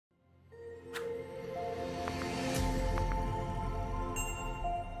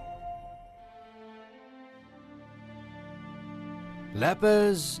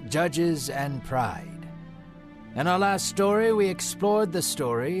Lepers, Judges, and Pride. In our last story, we explored the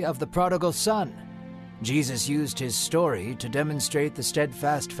story of the prodigal son. Jesus used his story to demonstrate the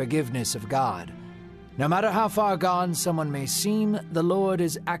steadfast forgiveness of God. No matter how far gone someone may seem, the Lord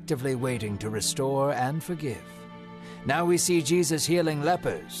is actively waiting to restore and forgive. Now we see Jesus healing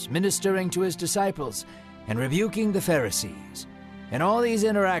lepers, ministering to his disciples, and rebuking the Pharisees. In all these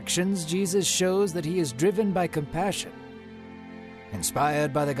interactions, Jesus shows that he is driven by compassion,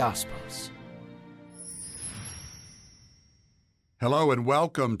 inspired by the Gospels. Hello and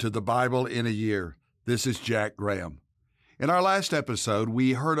welcome to the Bible in a Year. This is Jack Graham. In our last episode,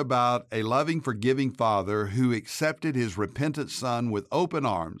 we heard about a loving, forgiving Father who accepted his repentant Son with open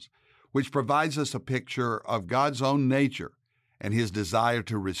arms, which provides us a picture of God's own nature and his desire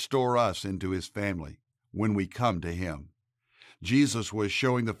to restore us into his family when we come to him. Jesus was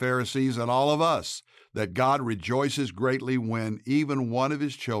showing the Pharisees and all of us that God rejoices greatly when even one of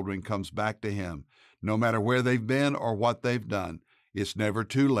his children comes back to him, no matter where they've been or what they've done. It's never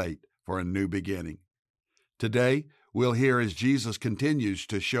too late for a new beginning. Today, we'll hear as Jesus continues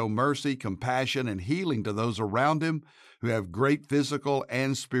to show mercy, compassion, and healing to those around him who have great physical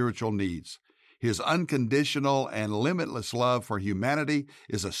and spiritual needs. His unconditional and limitless love for humanity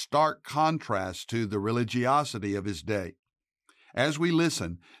is a stark contrast to the religiosity of his day. As we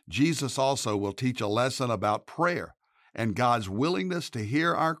listen, Jesus also will teach a lesson about prayer and God's willingness to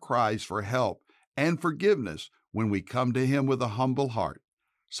hear our cries for help and forgiveness when we come to him with a humble heart.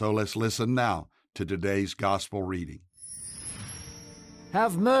 So let's listen now to today's gospel reading.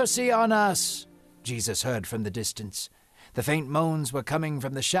 "Have mercy on us," Jesus heard from the distance. The faint moans were coming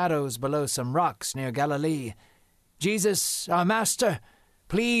from the shadows below some rocks near Galilee. "Jesus, our Master,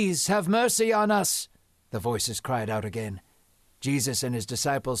 please have mercy on us," the voices cried out again. Jesus and his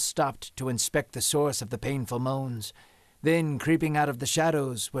disciples stopped to inspect the source of the painful moans. Then, creeping out of the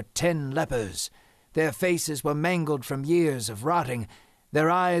shadows, were 10 lepers. Their faces were mangled from years of rotting. Their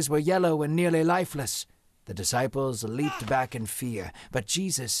eyes were yellow and nearly lifeless. The disciples leaped back in fear, but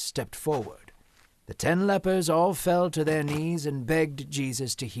Jesus stepped forward. The 10 lepers all fell to their knees and begged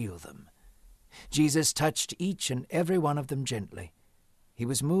Jesus to heal them. Jesus touched each and every one of them gently. He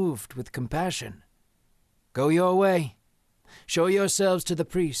was moved with compassion. "Go your way. Show yourselves to the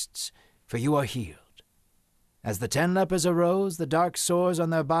priests, for you are healed." As the 10 lepers arose, the dark sores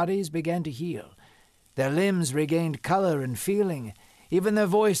on their bodies began to heal. Their limbs regained color and feeling. Even their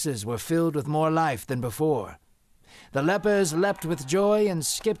voices were filled with more life than before. The lepers leapt with joy and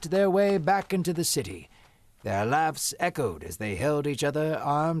skipped their way back into the city. Their laughs echoed as they held each other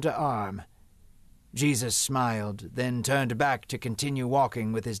arm to arm. Jesus smiled, then turned back to continue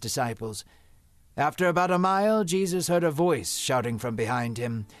walking with his disciples. After about a mile, Jesus heard a voice shouting from behind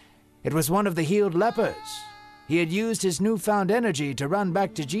him. It was one of the healed lepers. He had used his newfound energy to run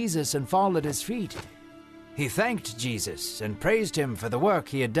back to Jesus and fall at his feet. He thanked Jesus and praised him for the work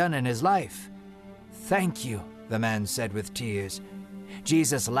he had done in his life. "Thank you," the man said with tears.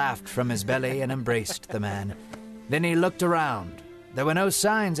 Jesus laughed from his belly and embraced the man. Then he looked around. There were no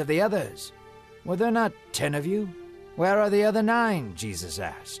signs of the others. "Were there not 10 of you? Where are the other 9?" Jesus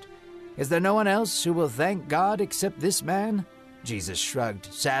asked. "Is there no one else who will thank God except this man?" Jesus shrugged,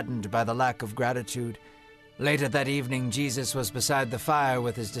 saddened by the lack of gratitude. Later that evening, Jesus was beside the fire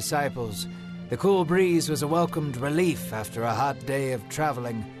with his disciples. The cool breeze was a welcomed relief after a hot day of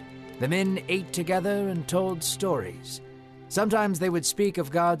traveling. The men ate together and told stories. Sometimes they would speak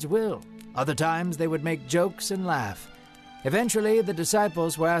of God's will. Other times they would make jokes and laugh. Eventually, the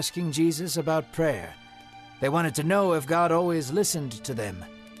disciples were asking Jesus about prayer. They wanted to know if God always listened to them,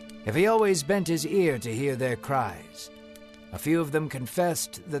 if he always bent his ear to hear their cries. A few of them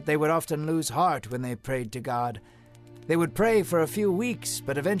confessed that they would often lose heart when they prayed to God. They would pray for a few weeks,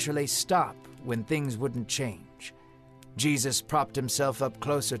 but eventually stop when things wouldn't change. Jesus propped himself up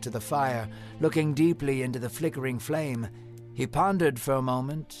closer to the fire, looking deeply into the flickering flame. He pondered for a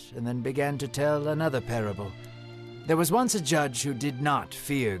moment and then began to tell another parable. There was once a judge who did not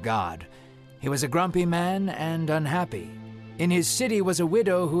fear God. He was a grumpy man and unhappy. In his city was a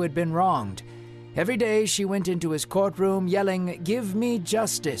widow who had been wronged. Every day she went into his courtroom yelling, "Give me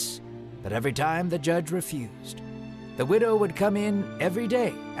justice," but every time the judge refused. The widow would come in every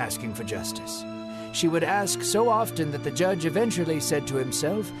day asking for justice. She would ask so often that the judge eventually said to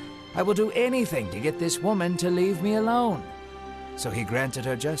himself, "I will do anything to get this woman to leave me alone." So he granted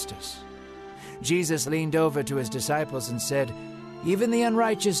her justice. Jesus leaned over to his disciples and said, "Even the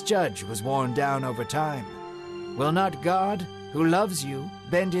unrighteous judge was worn down over time. Will not God, who loves you,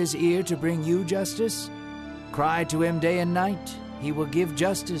 bend his ear to bring you justice? Cry to him day and night. He will give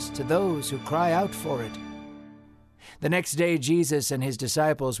justice to those who cry out for it." The next day Jesus and his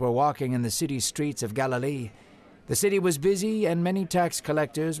disciples were walking in the city streets of Galilee. The city was busy, and many tax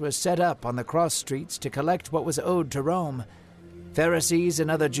collectors were set up on the cross streets to collect what was owed to Rome. Pharisees and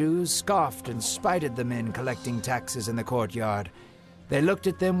other Jews scoffed and spited the men collecting taxes in the courtyard. They looked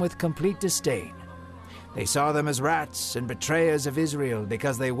at them with complete disdain. They saw them as rats and betrayers of Israel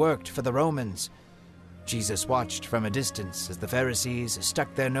because they worked for the Romans. Jesus watched from a distance as the Pharisees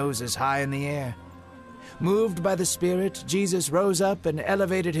stuck their noses high in the air. Moved by the Spirit, Jesus rose up and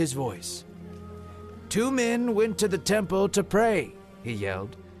elevated his voice. "Two men went to the temple to pray," he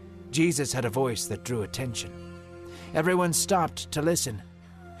yelled. Jesus had a voice that drew attention. Everyone stopped to listen.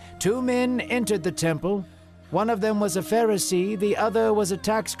 Two men entered the temple. One of them was a Pharisee, the other was a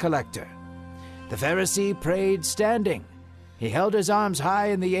tax collector. The Pharisee prayed standing. He held his arms high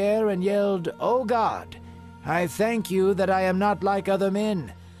in the air and yelled, "O God, I thank you that I am not like other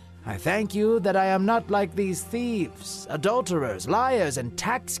men. I thank you that I am not like these thieves, adulterers, liars, and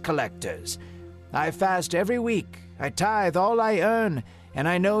tax collectors. I fast every week, I tithe all I earn, and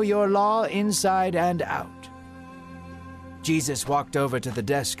I know your law inside and out." Jesus walked over to the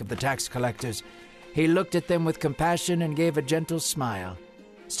desk of the tax collectors. He looked at them with compassion and gave a gentle smile.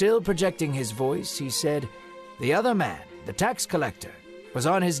 Still projecting his voice, he said, "The other man, the tax collector, was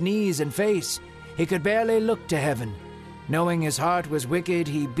on his knees and face. He could barely look to heaven. Knowing his heart was wicked,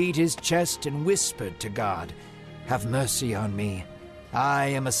 he beat his chest and whispered to God, 'Have mercy on me. I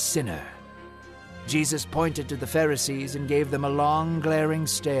am a sinner.'" Jesus pointed to the Pharisees and gave them a long, glaring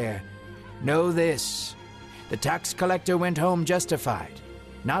stare. "Know this, the tax collector went home justified,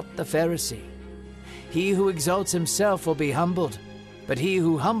 not the Pharisee. He who exalts himself will be humbled, but he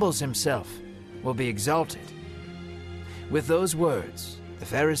who humbles himself will be exalted." With those words, the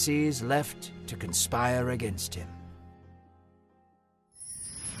Pharisees left to conspire against him.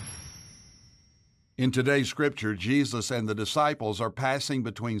 In today's scripture, Jesus and the disciples are passing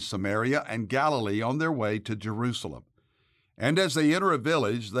between Samaria and Galilee on their way to Jerusalem. And as they enter a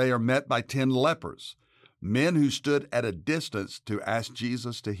village, they are met by 10 lepers, men who stood at a distance to ask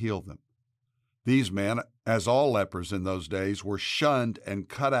Jesus to heal them. These men, as all lepers in those days, were shunned and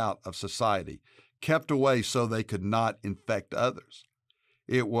cut out of society, kept away so they could not infect others.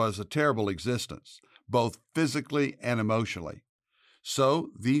 It was a terrible existence, both physically and emotionally. So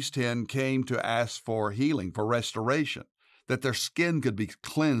these 10 came to ask for healing, for restoration, that their skin could be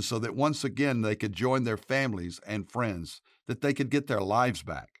cleansed so that once again they could join their families and friends, that they could get their lives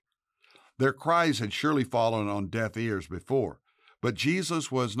back. Their cries had surely fallen on deaf ears before, but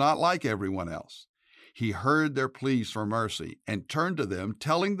Jesus was not like everyone else. He heard their pleas for mercy and turned to them,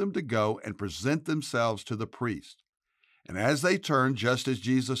 telling them to go and present themselves to the priest. And as they turned, just as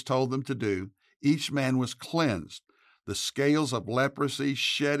Jesus told them to do, each man was cleansed, the scales of leprosy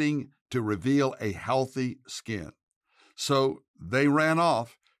shedding to reveal a healthy skin. So they ran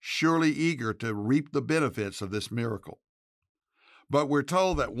off, surely eager to reap the benefits of this miracle. But we're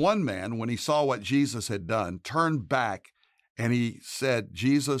told that one man, when he saw what Jesus had done, turned back and he said,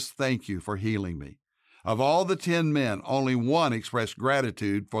 "Jesus, thank you for healing me." Of all the 10 men, only one expressed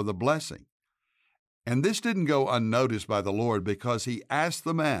gratitude for the blessing. And this didn't go unnoticed by the Lord, because he asked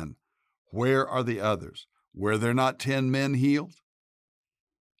the man, "Where are the others? Were there not 10 men healed?"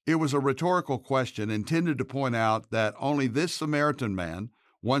 It was a rhetorical question intended to point out that only this Samaritan man,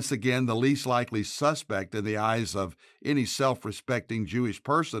 once again the least likely suspect in the eyes of any self-respecting Jewish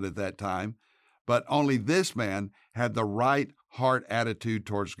person at that time, but only this man had the right heart attitude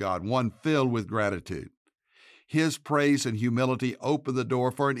towards God, one filled with gratitude. His praise and humility opened the door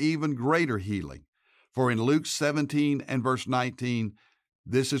for an even greater healing. For in Luke 17 and verse 19,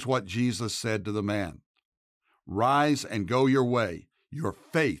 this is what Jesus said to the man, "Rise and go your way. Your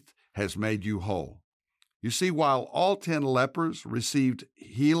faith has made you whole." You see, while all 10 lepers received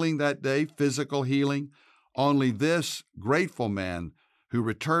healing that day, physical healing, only this grateful man who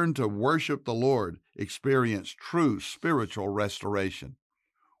returned to worship the Lord experienced true spiritual restoration.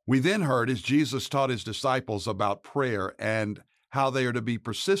 We then heard as Jesus taught his disciples about prayer and how they are to be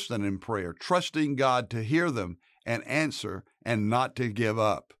persistent in prayer, trusting God to hear them and answer, and not to give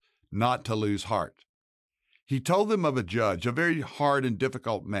up, not to lose heart. He told them of a judge, a very hard and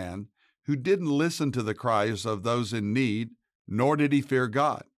difficult man, who didn't listen to the cries of those in need, nor did he fear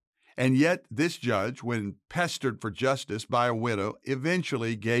God. And yet this judge, when pestered for justice by a widow,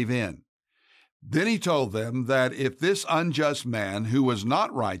 eventually gave in. Then he told them that if this unjust man, who was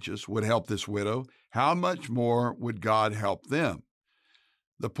not righteous, would help this widow, how much more would God help them?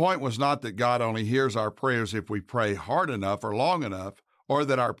 The point was not that God only hears our prayers if we pray hard enough or long enough, or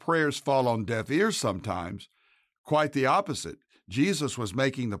that our prayers fall on deaf ears sometimes. Quite the opposite. Jesus was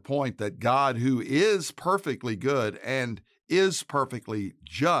making the point that God, who is perfectly good and is perfectly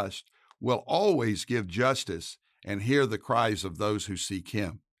just, will always give justice and hear the cries of those who seek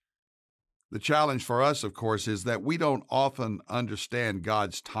Him. The challenge for us, of course, is that we don't often understand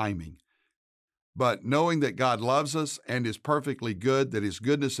God's timing. But knowing that God loves us and is perfectly good, that His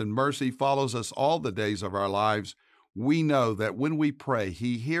goodness and mercy follows us all the days of our lives, we know that when we pray,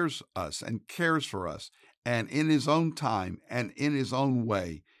 He hears us and cares for us, and in His own time and in His own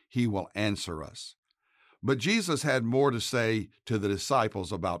way, He will answer us. But Jesus had more to say to the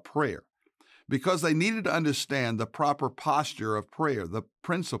disciples about prayer, because they needed to understand the proper posture of prayer, the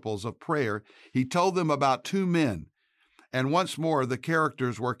principles of prayer. He told them about two men, and once more the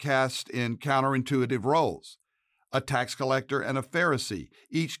characters were cast in counterintuitive roles, a tax collector and a Pharisee,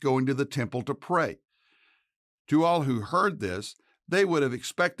 each going to the temple to pray. To all who heard this, they would have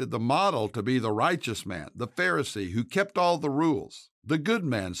expected the model to be the righteous man, the Pharisee, who kept all the rules, the good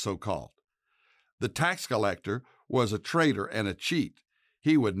man, so-called. The tax collector was a traitor and a cheat.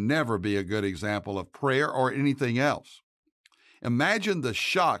 He would never be a good example of prayer or anything else. Imagine the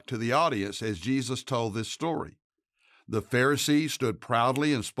shock to the audience as Jesus told this story. The Pharisee stood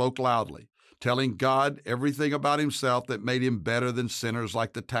proudly and spoke loudly, telling God everything about himself that made him better than sinners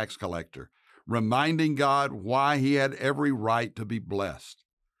like the tax collector, reminding God why he had every right to be blessed.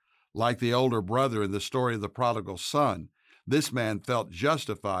 Like the older brother in the story of the prodigal son, this man felt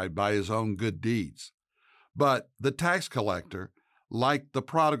justified by his own good deeds. But the tax collector, like the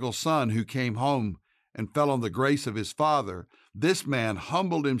prodigal son who came home and fell on the grace of his father, this man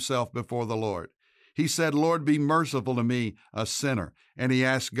humbled himself before the Lord. He said, "Lord, be merciful to me, a sinner," and he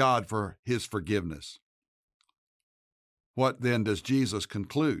asked God for His forgiveness. What then does Jesus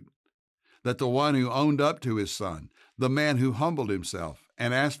conclude? That the one who owned up to his son, the man who humbled himself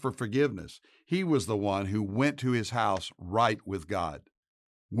and asked for forgiveness, he was the one who went to his house right with God.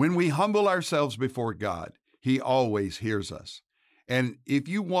 When we humble ourselves before God, He always hears us. And if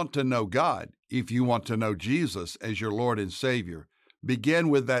you want to know God, if you want to know Jesus as your Lord and Savior, begin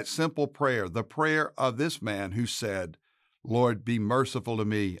with that simple prayer, the prayer of this man who said, "Lord, be merciful to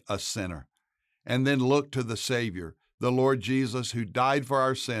me, a sinner." And then look to the Savior, the Lord Jesus, who died for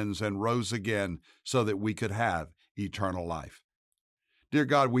our sins and rose again so that we could have eternal life. Dear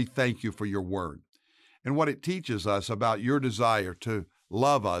God, we thank You for Your word and what it teaches us about Your desire to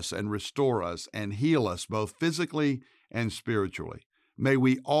love us and restore us and heal us both physically and spiritually. May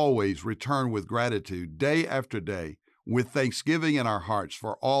we always return with gratitude day after day, with thanksgiving in our hearts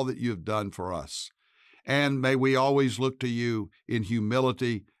for all that You have done for us. And may we always look to You in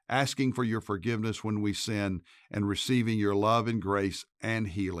humility, asking for Your forgiveness when we sin and receiving Your love and grace and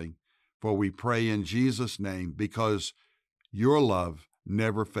healing. For we pray in Jesus' name, because Your love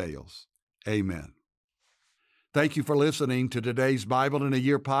never fails. Amen. Thank you for listening to today's Bible in a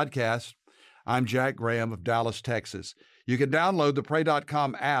Year podcast. I'm Jack Graham of Dallas, Texas. You can download the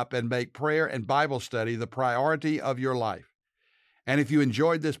pray.com app and make prayer and Bible study the priority of your life. And if you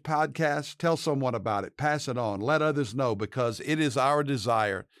enjoyed this podcast, tell someone about it. Pass it on. Let others know, because it is our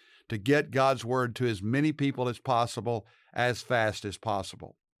desire to get God's Word to as many people as possible, as fast as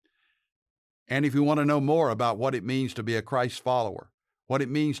possible. And if you want to know more about what it means to be a Christ follower, what it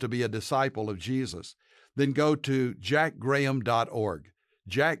means to be a disciple of Jesus, then go to jackgraham.org,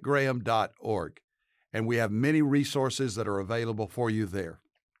 jackgraham.org, and we have many resources that are available for you there.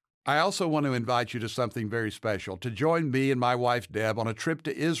 I also want to invite you to something very special, to join me and my wife, Deb, on a trip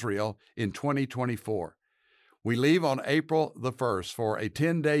to Israel in 2024. We leave on April the 1st for a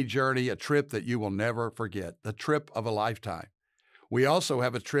 10-day journey, a trip that you will never forget, the trip of a lifetime. We also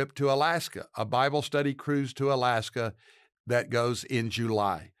have a trip to Alaska, a Bible study cruise to Alaska that goes in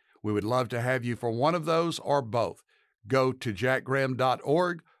July. We would love to have you for one of those or both. Go to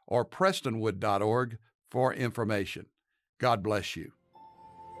jackgraham.org or prestonwood.org for information. God bless you.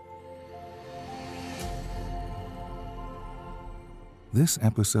 This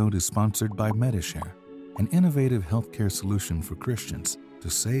episode is sponsored by MediShare, an innovative healthcare solution for Christians to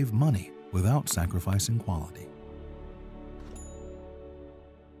save money without sacrificing quality.